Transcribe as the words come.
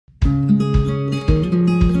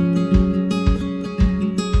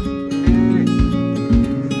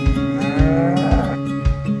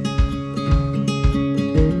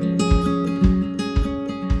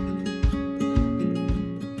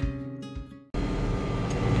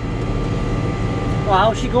Well,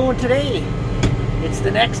 how's she going today? It's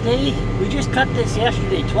the next day. We just cut this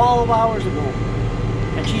yesterday, 12 hours ago,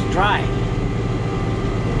 and she's dry.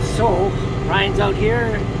 So Ryan's out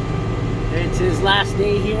here. It's his last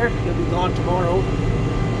day here. He'll be gone tomorrow,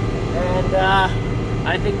 and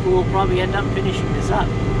I think we'll probably end up finishing this up.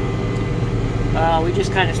 We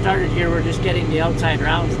just kind of started here. We're just getting the outside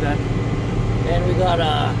rounds done, and we got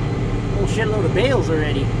a whole shitload of bales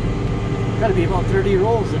already. Got to be about 30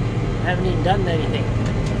 rolls and haven't even done anything.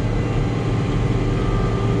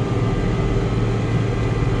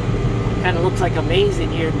 Kind of looks like a maze in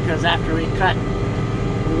here because after we cut,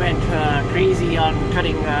 we went crazy on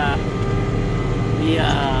cutting the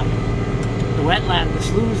wetland, the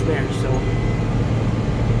sloughs there. So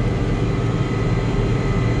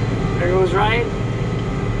there goes Ryan.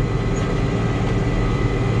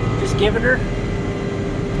 Just giving her.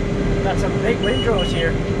 Got some big windrows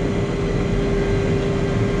here.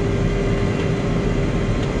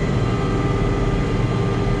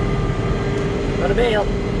 Got a bale.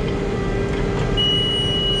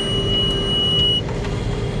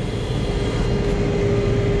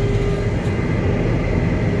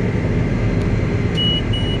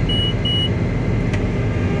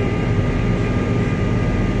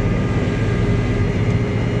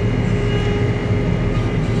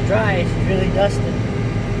 Dry, it's really dusted.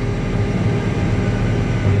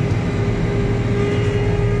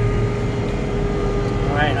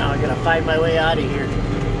 Alright, now I gotta find my way out of here.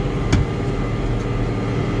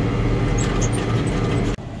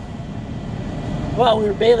 Well, we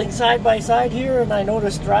were baling side by side here, and I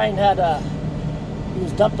noticed Ryan had he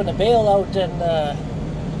was dumping a bale out, and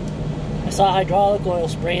I saw hydraulic oil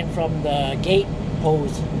spraying from the gate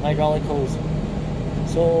hose, hydraulic hose.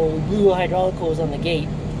 So we blew a hydraulic hose on the gate.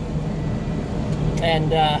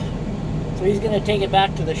 And so he's going to take it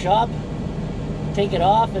back to the shop, take it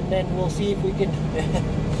off, and then we'll see if we can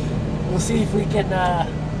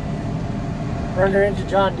run her into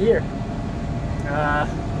John Deere.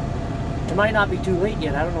 It might not be too late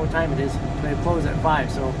yet. I don't know what time it is. They close at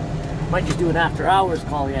 5, so might just do an after hours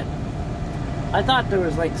call yet. I thought there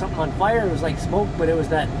was like something on fire. It was like smoke, but it was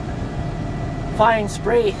that fine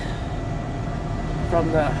spray from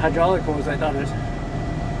the hydraulic hose. I thought it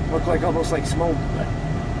looked like almost like smoke. But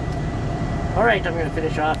alright, I'm going to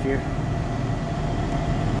finish off here.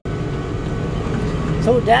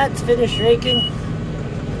 So Dad's finished raking.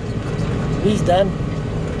 He's done.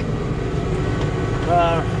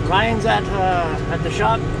 Ryan's at the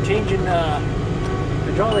shop changing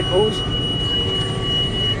hydraulic hose.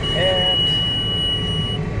 And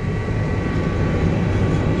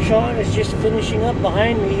Sean is just finishing up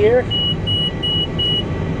behind me here.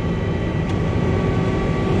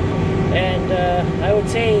 And I would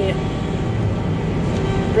say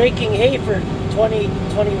raking hay for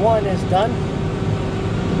 2021 is done.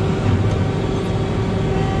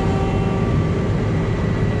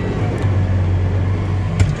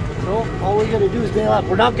 So all we gotta do is bale up.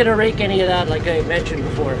 We're not gonna rake any of that like I mentioned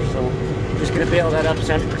before, so I'm just gonna bale that up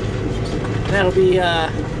separate. That'll be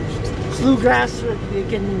slough grass.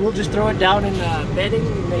 We'll just throw it down in bedding,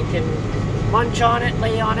 and they can munch on it,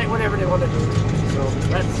 lay on it, whatever they want to do. So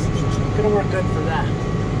that's gonna work good for that.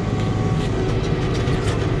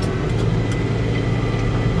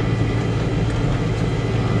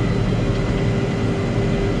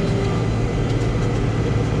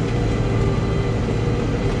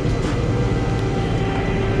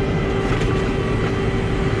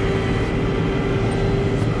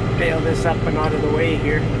 Bale this up and out of the way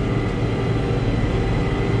here.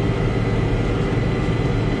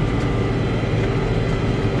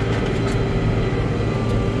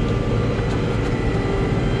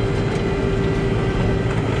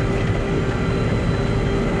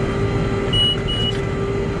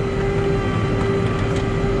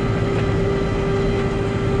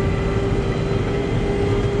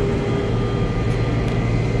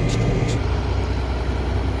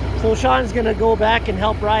 So Sean's gonna go back and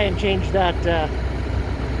help Ryan change that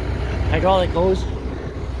hydraulic hose,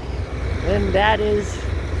 and that is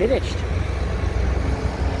finished.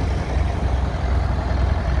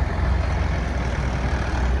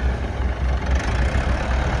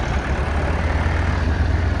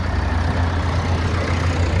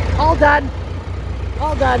 All done.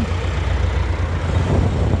 All done.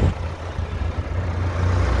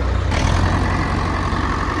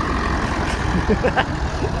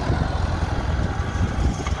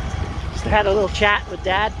 Just had a little chat with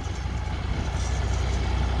Dad.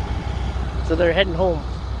 So they're heading home.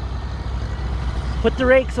 Put the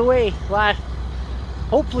rakes away. Well,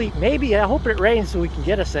 hopefully, maybe, I hope it rains so we can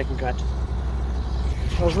get a second cut.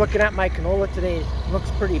 I was looking at my canola today. It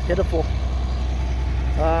looks pretty pitiful.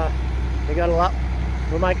 They got a lot,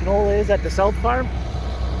 where my canola is at the south farm,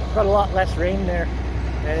 got a lot less rain there,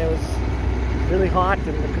 and it was really hot,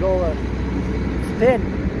 and the canola is thin.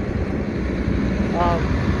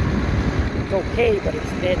 It's okay, but it's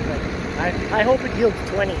thin. Like, I hope it yields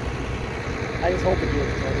 20. I just hope it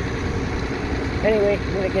yields 20. Anyway,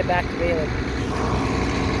 I'm gonna get back to baling.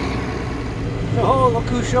 Oh, look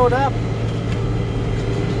who showed up.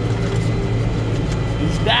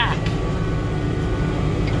 He's back.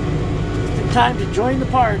 It's time to join the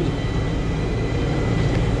party.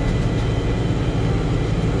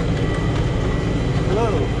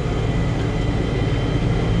 Hello.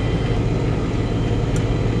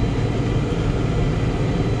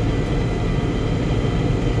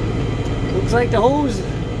 Looks like the hose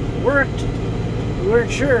worked. We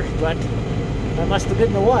weren't sure, but that must have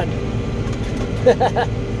been the one.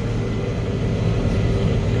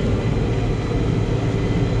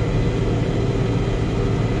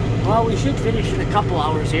 Well, we should finish in a couple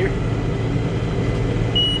hours here.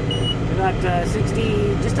 We got 60,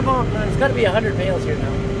 just about, it's got to be 100 bales here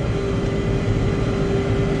now.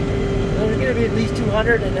 There's going to be at least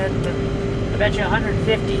 200, and then I bet you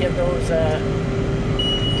 150 of those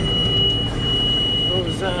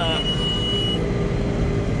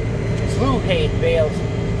slew hay bales.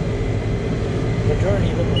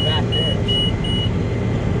 Majority of them were back there.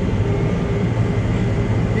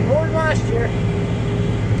 Big more than last year.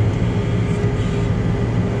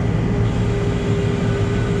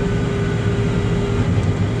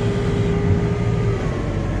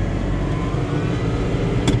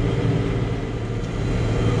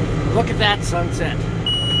 Look at that sunset.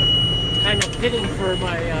 Kind of fitting for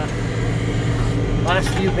my last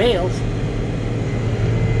few bales.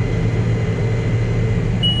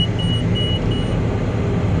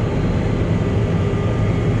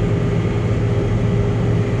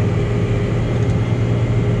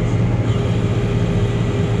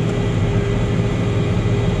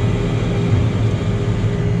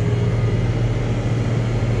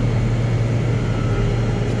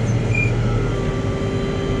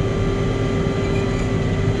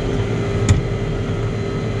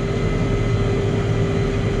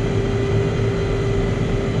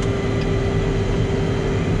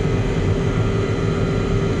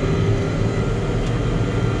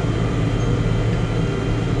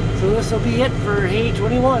 This will be it for hay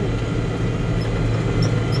 21.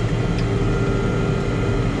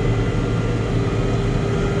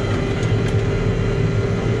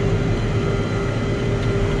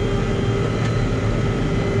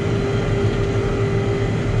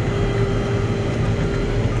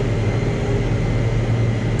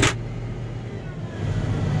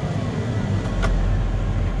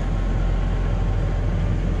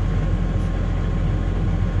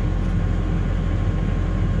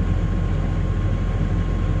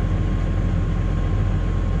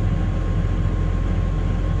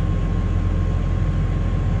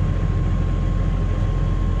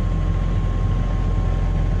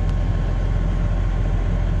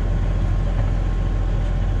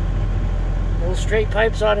 Straight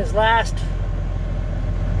pipes on his last.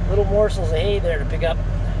 Little morsels of hay there to pick up.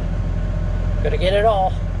 Gotta get it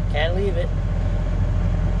all. Can't leave it.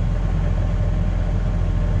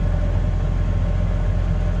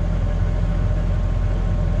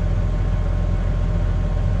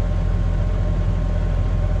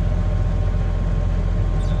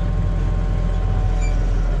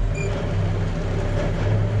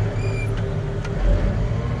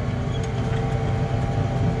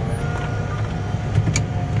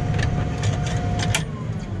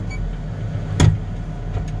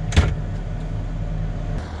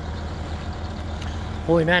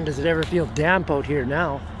 Holy man, does it ever feel damp out here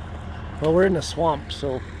now? Well, we're in the swamp,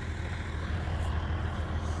 so it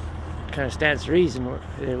kind of stands to reason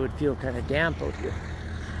it would feel kind of damp out here.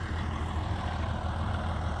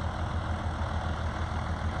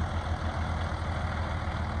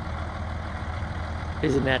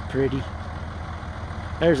 Isn't that pretty?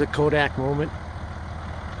 There's a Kodak moment.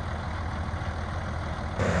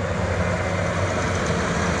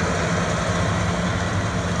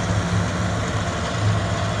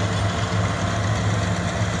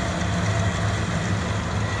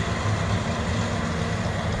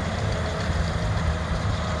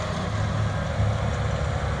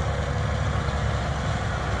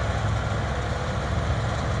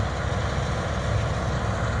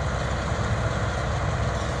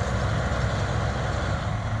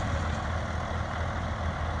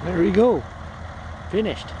 There we go.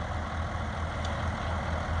 Finished. See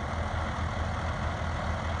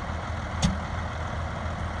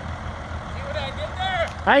what I did there?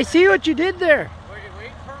 I see what you did there. Were you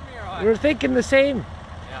waiting for me or what? We're thinking the same.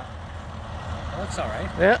 Looks alright.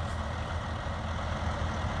 Yeah.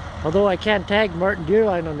 Although I can't tag Martin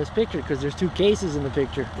Deerline on this picture because there's 2 cases in the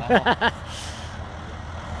picture.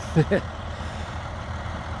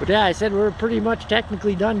 But yeah, I said we're pretty much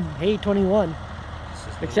technically done hay 21.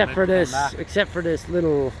 Except for this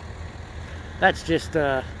little, that's just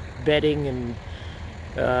bedding and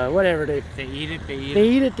whatever they eat it, they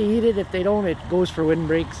eat it. If they don't, it goes for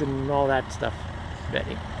windbreaks and all that stuff.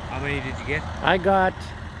 Bedding. How many did you get? I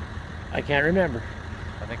can't remember.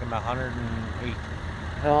 I think I'm 108.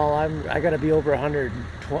 Well, I gotta be over 100.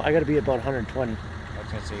 I gotta be about 120. I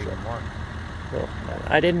was gonna say even more. So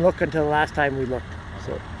I didn't look until the last time we looked.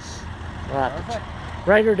 So we'll have to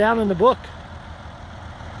write her down in the book.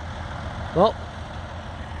 Well,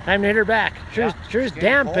 time to hit her back. Sure is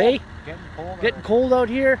damp, cold. eh? Getting cold out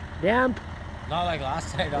here. Damp. Not like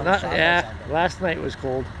last night. Yeah, last night was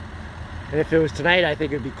cold. And if it was tonight, I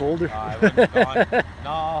think it'd be colder. I wouldn't have gone. No,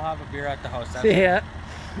 I'll have a beer at the house. That's yeah.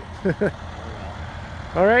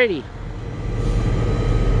 Alrighty.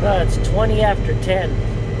 It's 20 after 10. You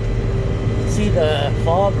can see the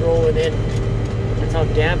fog rolling in. That's how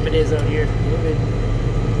damp it is out here.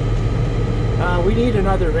 We need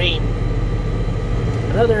another rain.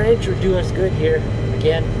 Another inch would do us good here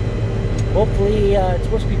again. Hopefully it's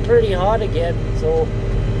supposed to be pretty hot again, so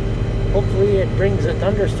hopefully it brings a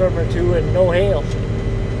thunderstorm or 2 and no hail.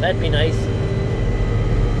 That'd be nice.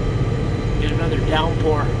 Get another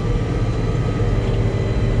downpour.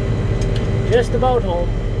 Just about home.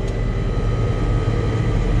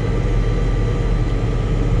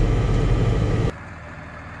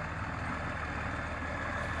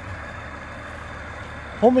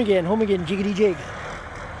 Home again, jiggity jig.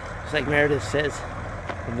 Just like Meredith says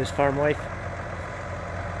from this farm wife.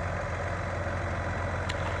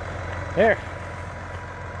 There.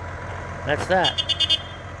 That's that.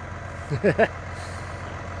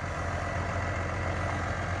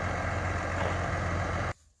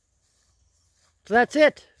 So that's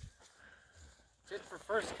it. That's it for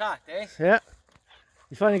first cut, eh? Yeah.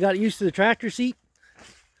 You finally got used to the tractor seat?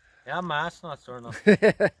 Yeah, my ass not sore enough.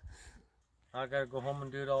 I gotta go home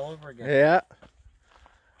and do it all over again. Yeah.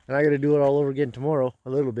 And I gotta do it all over again tomorrow, a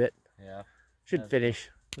little bit. Yeah. Should finish.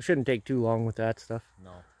 It shouldn't take too long with that stuff.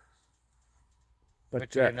 No. But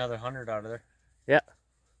you get another 100 out of there. Yeah.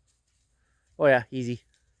 Oh yeah, easy.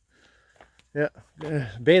 Yeah.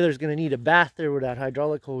 Baylor's gonna need a bath there where that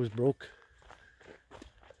hydraulic hose broke.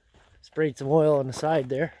 Sprayed some oil on the side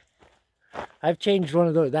there. I've changed one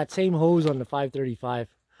of those, that same hose on the 535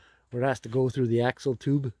 where it has to go through the axle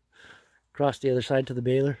tube across the other side to the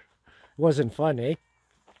baler. It wasn't fun, eh?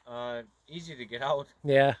 Easy to get out.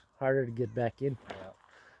 Yeah, harder to get back in. Yeah.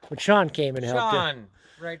 But Sean came and helped. Sean!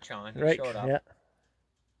 Right, Sean. He showed up. Yeah.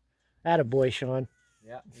 Attaboy, Sean.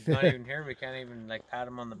 Yeah, he's not even here. We can't even like pat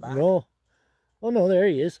him on the back. No. Oh no, there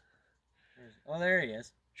he is. Oh, there he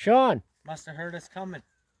is. Sean. Must have heard us coming.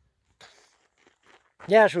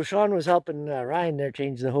 Yeah, so Sean was helping Ryan there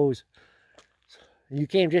change the hose. You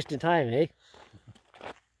came just in time, eh?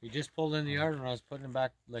 You just pulled in the yard when I was putting it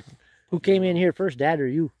back. Like, who came in here first, Dad or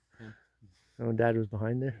you? Yeah. Oh, Dad was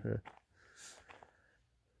behind there.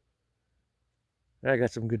 I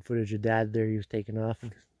got some good footage of Dad there. He was taking off.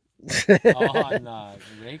 on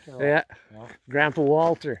rake or yeah. No? Grandpa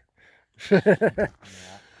Walter. Yeah,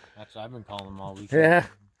 that's what I've been calling him all weekend. Yeah.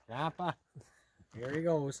 Grandpa. Here he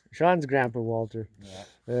goes. Sean's Grandpa Walter. Yeah.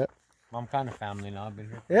 Yeah. I'm kind of family now. I've been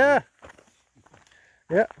here. Yeah.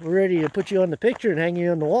 Yeah, we're ready to put you on the picture and hang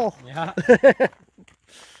you on the wall. Yeah.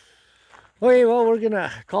 Okay, well, we're going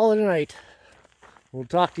to call it a night. We'll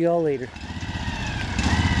talk to you all later.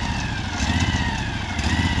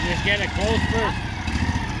 Just get it close first.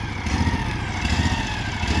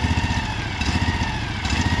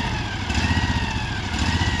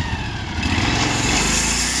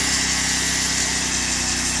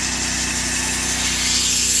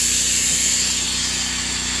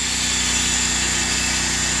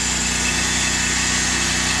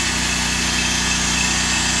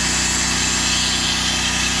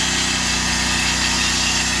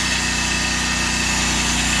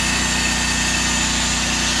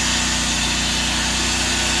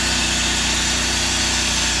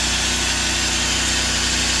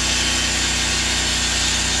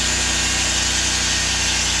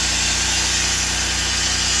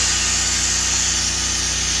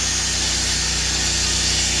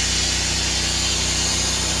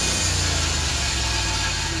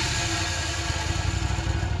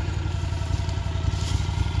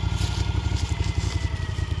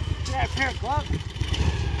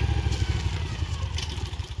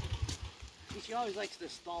 She always likes to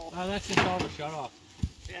stall. Oh, that's just all the shut off.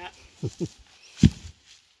 Yeah.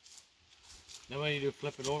 Then what do you do?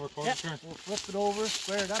 Flip it over, quarter Yep, turn? we'll flip it over,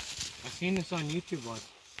 square it up. I've seen this on YouTube once.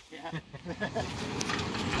 Yeah. Alright,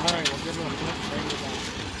 we'll give it a flip right with that.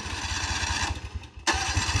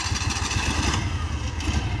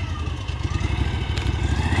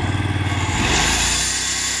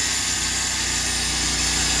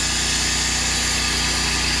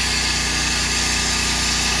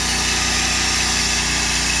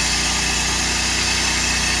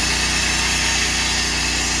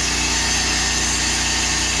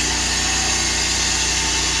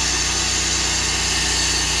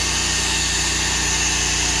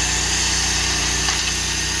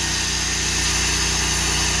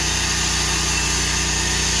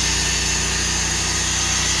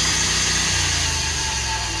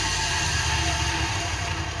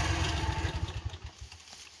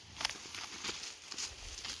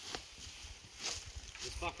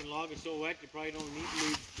 Fucking log is so wet you probably don't need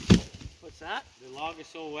lube. What's that? The log is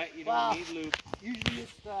so wet you don't need lube. Usually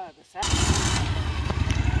it's the sand.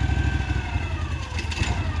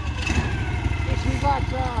 Yes, we got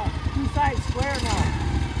 2 sides square now.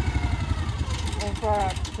 And for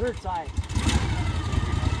our 3rd side.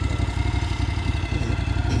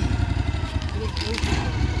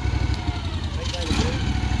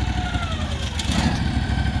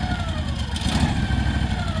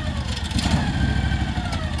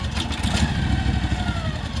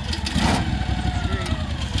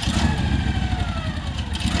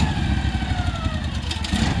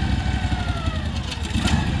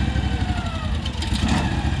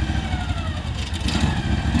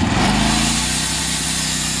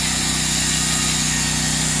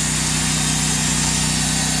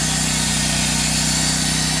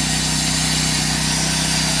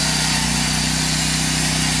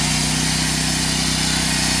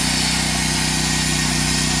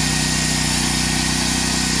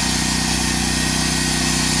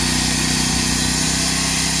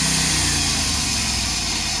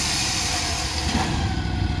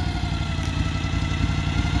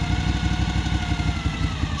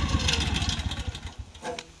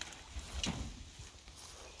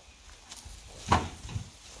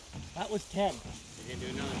 That was 10. You can do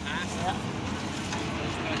another pass? Yeah.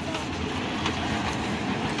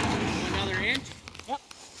 Another inch? Yep.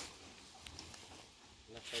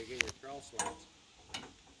 That's how you get your trawl slots.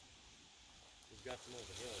 He's got some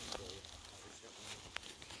over here, so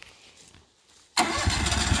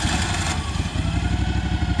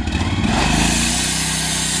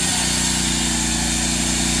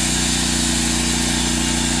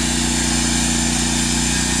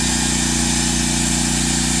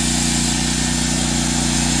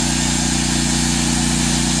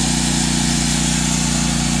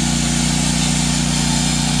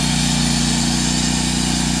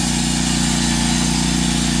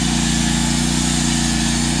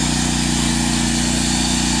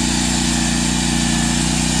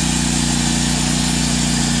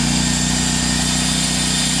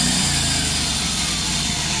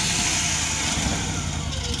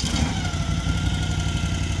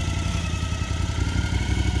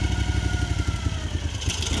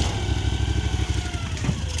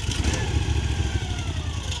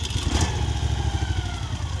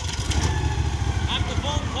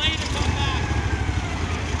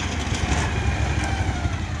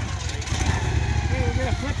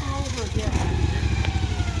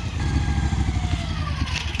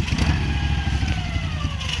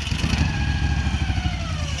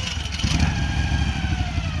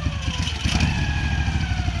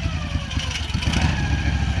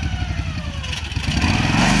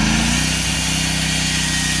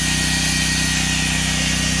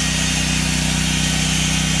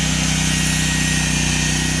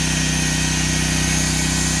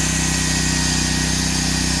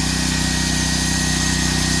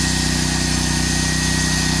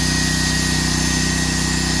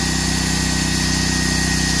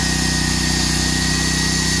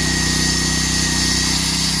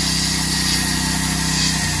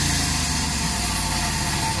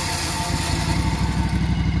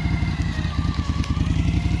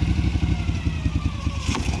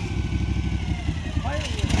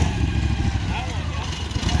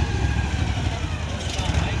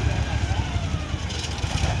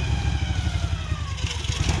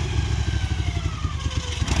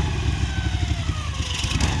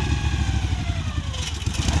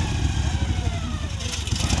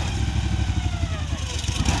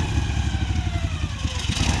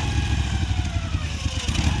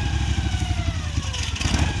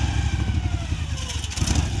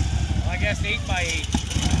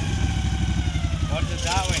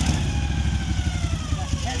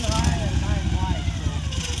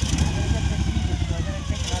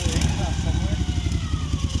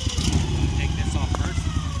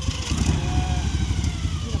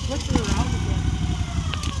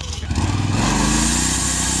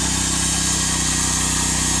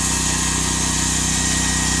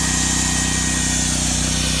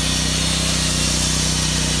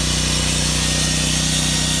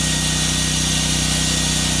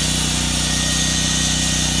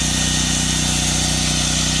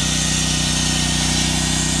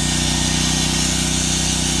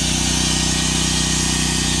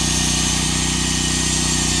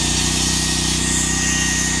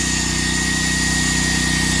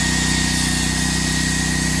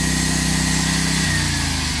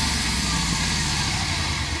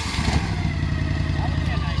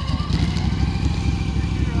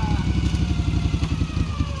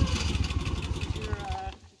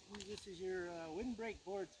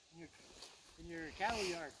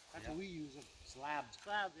That's what we use them. Slabs.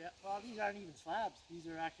 Slabs, yeah. Well, these aren't even slabs. These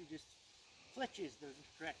are actually just flitches, the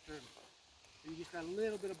correct term. So you just got a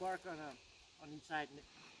little bit of bark on each side. And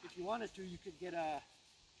if you wanted to, you could get a,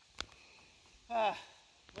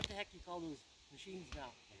 what the heck do you call those machines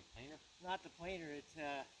now? Like a planer? Not the planer, it's,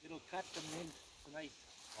 it'll cut them in so nice.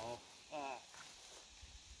 Oh.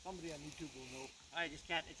 Somebody on YouTube will know. I just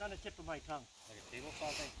can't, it's on the tip of my tongue. Like a table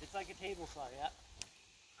saw thing? It's like a table saw, yeah.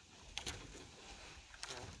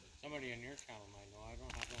 So. Somebody on your channel might know, I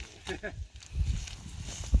don't have one.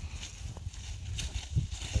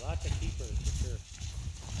 Lots of keepers for sure.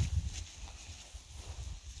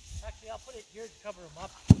 Actually, I'll put it here to cover them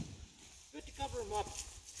up. Good to cover them up.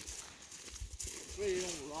 Really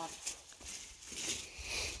don't rot. This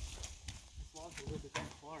log's a little bit too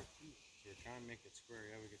far, too. You're trying to make it square,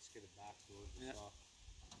 yeah, we could skid it back towards the saw.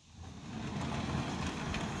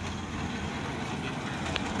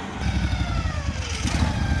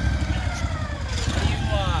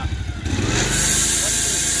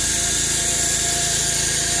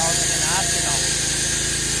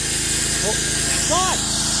 God!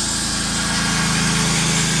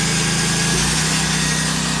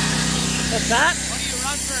 What's that? What do you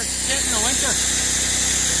run for shit in the winter?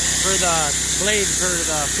 For the blade, for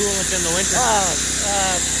the coolant in the winter?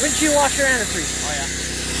 Windshield washer antifreeze. Oh yeah.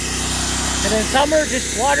 And then summer,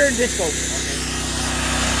 just water and disco. Okay.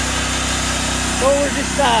 So we're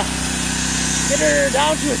just getting her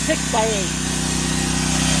down to a 6x8.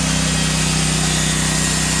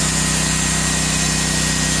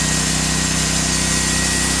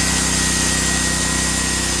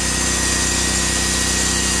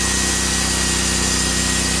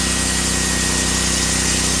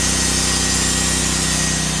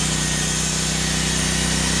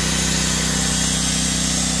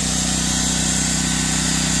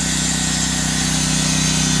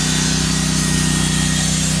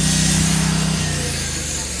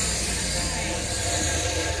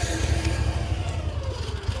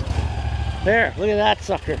 There, look at that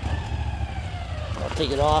sucker. I'll take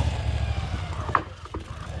it off.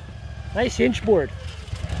 Nice inch board.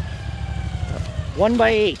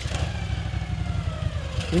 1x8.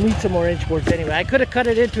 We need some more inch boards anyway. I could have cut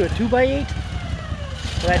it into a 2x8,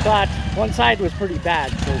 but I thought one side was pretty bad.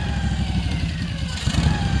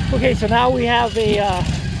 So, okay, so now we have a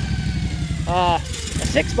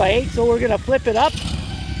 6x8. So we're gonna flip it up.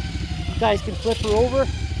 You guys can flip her over.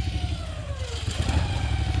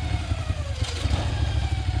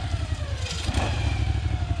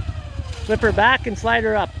 Flip her back and slide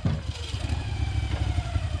her up.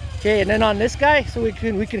 Okay, and then on this guy, so we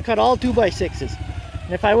can cut all 2x6s.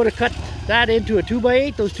 And if I would have cut that into a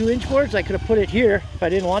 2x8, those 2-inch boards, I could have put it here if I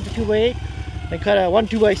didn't want the 2x8, and cut a 1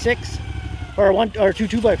 2x6 or 2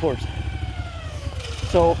 2x4s.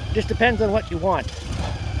 So just depends on what you want.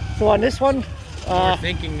 So on this one, more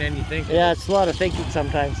thinking than you think. Yeah, it's a lot of thinking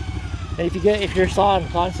sometimes. And if you're sawing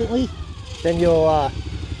constantly, then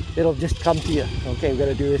it'll just come to you. Okay, we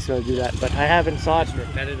gotta do this, we gotta do that. But I haven't sawed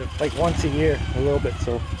repetitive, like once a year, a little bit.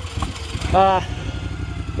 So,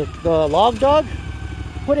 the log dog,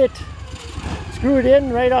 screw it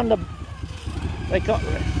in right on the, like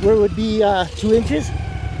where it would be 2 inches,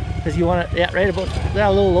 because you want it, yeah, right about that,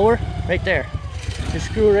 a little lower, right there. Just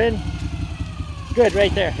screw her in. Good,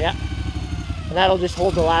 right there, yeah. And that'll just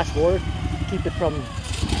hold the last board, keep it from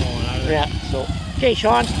going out of there. Yeah. So, okay,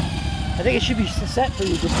 Sean. I think it should be set for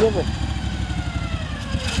you to deliver.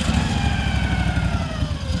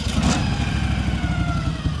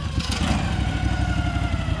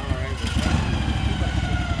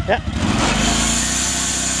 Yeah.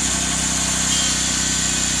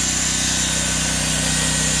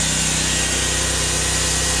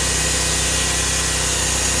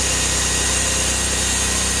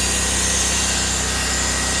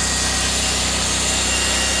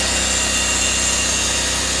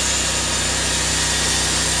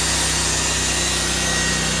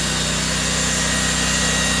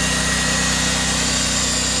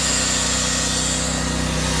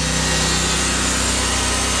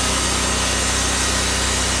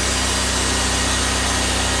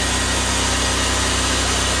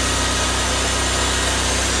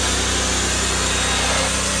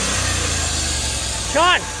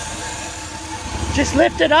 Sean, just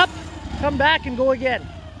lift it up, come back and go again.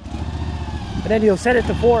 And then you'll set it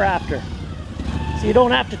to 4 after. So you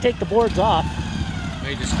don't have to take the boards off.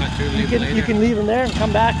 You just cut through, leave it later. You can leave them there and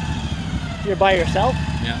come back. You're by yourself.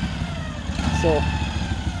 Yeah. So.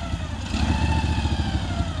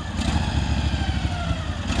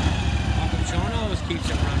 How come Sean always keeps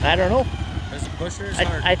it running? I don't know. Does the pusher is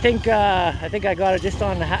hard? I think I got it just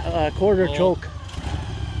on the quarter choke.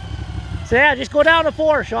 So yeah, just go down to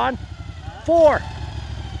 4, Sean. 4.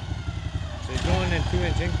 So you're going in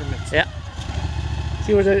 2-inch increments. Yeah.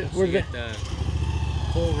 See where the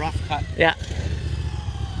full rough cut. Yeah.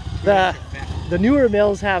 The newer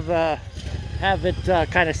mills have it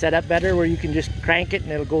kind of set up better where you can just crank it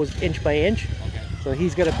and it'll go inch by inch. Okay. So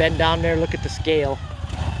he's gonna bend down there, look at the scale,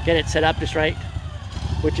 get it set up just right,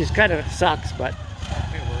 which is kind of sucks, but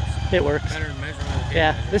it works. It works. Better than measuring with a tape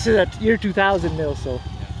Yeah, measure. this is a year 2000 mill, so Yeah.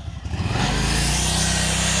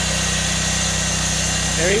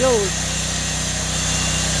 there he goes.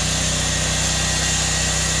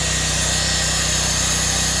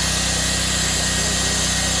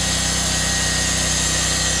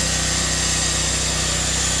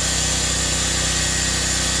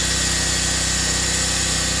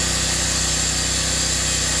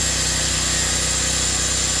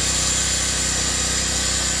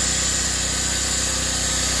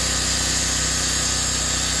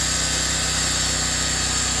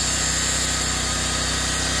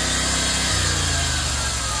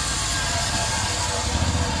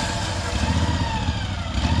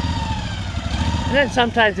 And then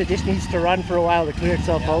sometimes it just needs to run for a while to clear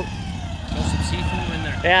itself out. Throw some seafoam in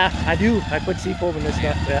there. Yeah, I do. I put seafoam in this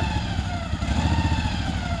stuff. Yeah.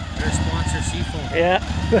 Their sponsor, seafoam. Yeah.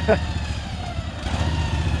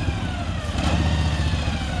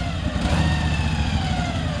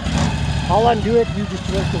 I'll undo it. You just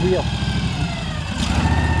work the wheel.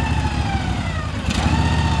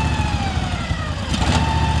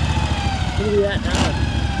 What are we at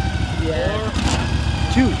now?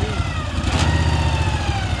 Yeah. 2.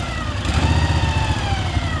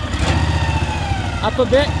 Up a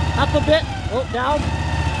bit, oh, down.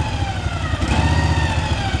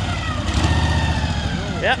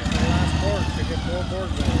 Yep. The last board to get 4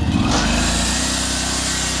 boards on.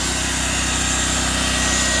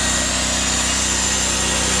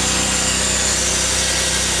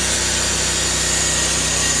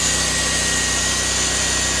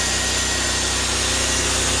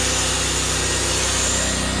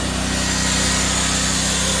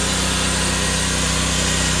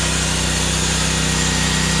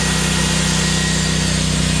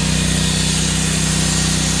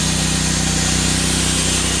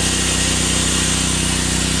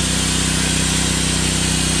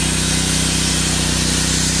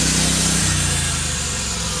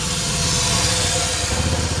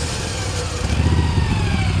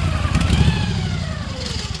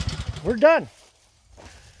 We're done.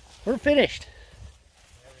 We're finished.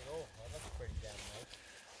 There we go. That looks pretty damn nice.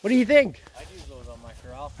 What do you think? I'd use those on my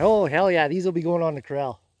corral. Oh, hell yeah. These will be going on the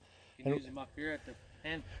corral. You can use them up here at the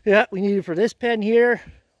pen. Yeah, we need it for this pen here.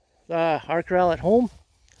 Our corral at home.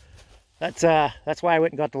 That's why I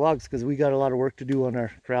went and got the logs, because we got a lot of work to do on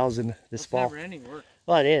our corrals in this fall. Never ending work.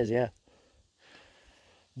 Well, it is, yeah.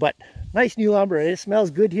 But nice new lumber. It smells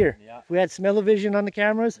good here. Yeah. If we had smell-o-vision on the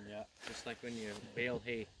cameras. Yeah, just like when you bale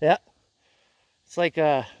hay. Yeah. It's like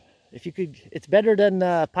if you could, it's better than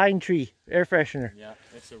pine tree air freshener. Yeah,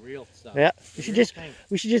 it's a real stuff. Yeah. We should just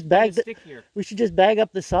bag stick here. we should just bag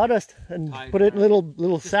up the sawdust and put it in little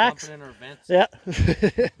Just sacks. dump it in our vents. Yeah.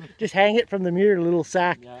 Just hang it from the mirror, a little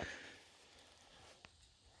sack. Yeah.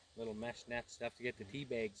 Little mesh net stuff to get the tea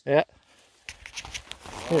bags. Yeah.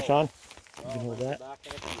 Here, Oh. Sean. You Oh, can hold that. back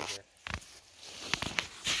in a freezer.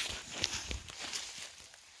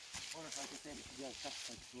 Or if I could say you gotta cut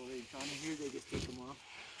like slowly, Sean, in here they just take them off.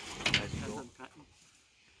 Nice As go. I'm cutting.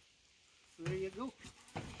 So there you go.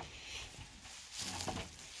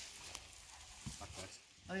 Fuck, that's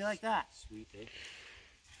How do you like that? sweet, eh?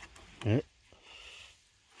 Yeah.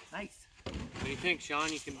 Nice. What do you think,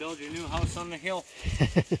 Sean? You can build your new house on the hill.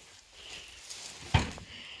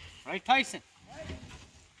 Right, Tyson?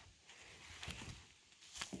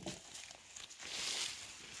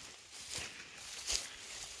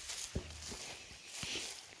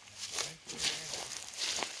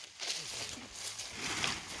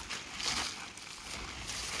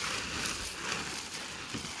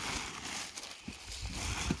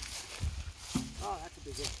 Oh, that's a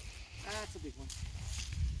big one. That's a big one.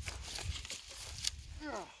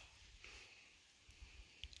 Ugh.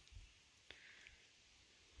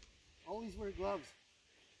 Always wear gloves.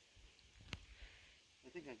 I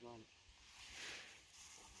think I got it.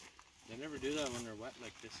 They never do that when they're wet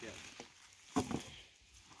like this yet.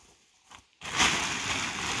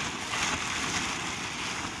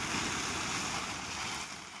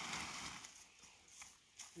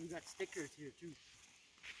 We got stickers here too.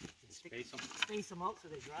 Space them out so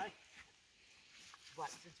they dry. But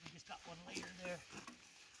since we just got one layer there,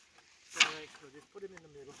 it's alright, so just put them in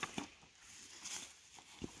the middle.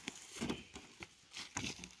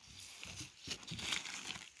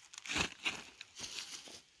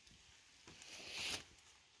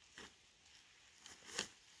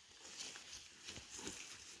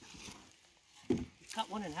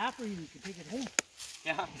 1.5er, you can take it home.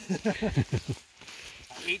 Yeah.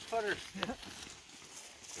 8-footer. Yeah.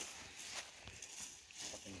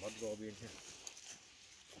 Fucking bugs will be in here.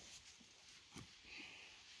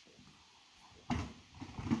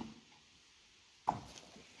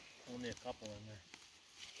 Only a couple in there.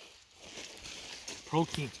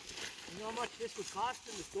 Protein. You know how much this would cost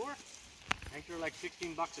in the store? I think they're like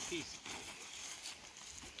 16 bucks a piece.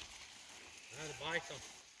 I had to buy some.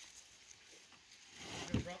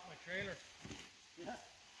 I just brought my trailer. Yeah.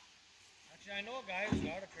 Actually, I know a guy who's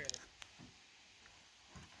got a trailer.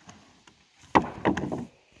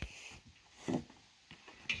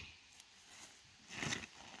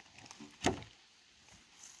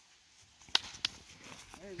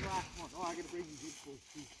 There's the last one. Oh, I gotta bring these in for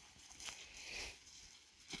too.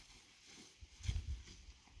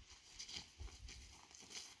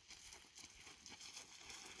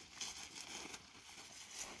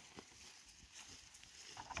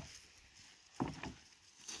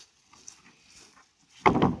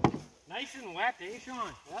 Nice and wet, eh,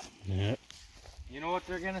 Sean? Yep. Yeah. You know what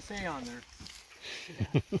they're gonna say on there.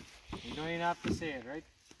 You don't even have to say it, right?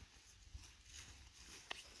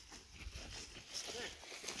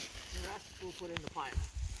 The rest we'll put in the pile.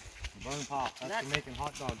 Burn pop. That's for making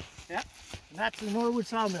hot dogs. Yep. And that's the Norwood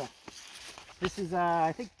Sawmill. This is,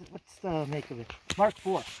 I think, what's the make of it? Mark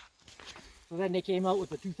IV. So then they came out with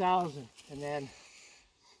the 2000, and then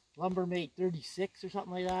lumber made 36 or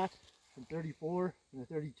something like that, and 34, and the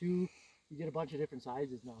 32. You get a bunch of different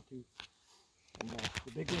sizes now too. And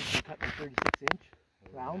the big ones are cut to 36-inch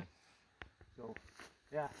round. So,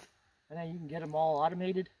 yeah. And then you can get them all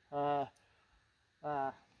automated.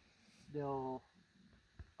 They'll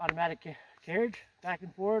automatic carriage back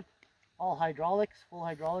and forth, all hydraulics, full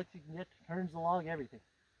hydraulics you can get, turns the log, everything,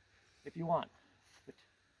 if you want. But,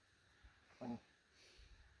 funny.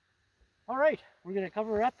 All right, we're gonna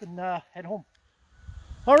cover her up and head home.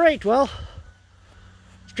 All right, well,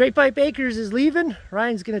 Straight Pipe Acres is leaving.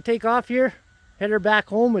 Ryan's gonna take off here, head her back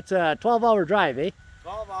home. It's a 12-hour drive, eh?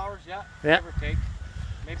 12 hours, yeah. Yeah. Give or take.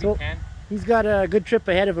 Maybe So, 10. He's got a good trip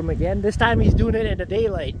ahead of him again. This time he's doing it in the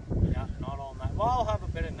daylight. Yeah, not all night. Well, I'll have a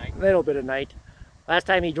bit of night. A little bit of night. Last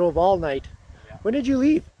time he drove all night. Yeah. When did you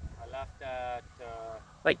leave? I left at,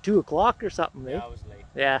 Like 2 o'clock or something, eh? yeah, I was late.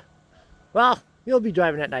 Yeah. Well, you'll be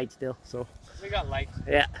driving at night still, so. We got lights.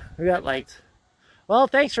 Yeah, we got lights. Well,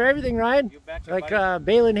 thanks for everything, Ryan. You betcha, Like buddy.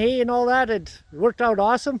 baling hay and all that, it worked out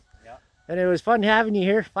awesome. Yeah. And it was fun having you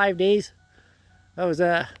here, 5 days. That was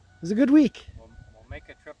it was a good week. We'll make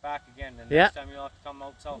a trip back again, and Yeah. next time you'll have to come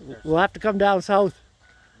out south there. We'll have to come down south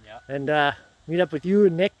Yeah. and meet up with you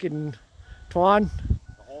and Nick and Twan.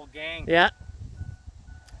 The whole gang. Yeah.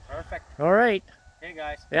 Perfect. All right. Hey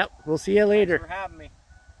guys. Yep. We'll see you later. Thanks for having me.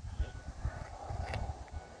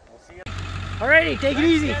 We'll see you. Alrighty, take it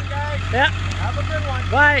easy. Again, guys. Yeah. Have a good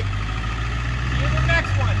one. Bye. See you in the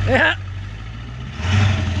next one. Yeah.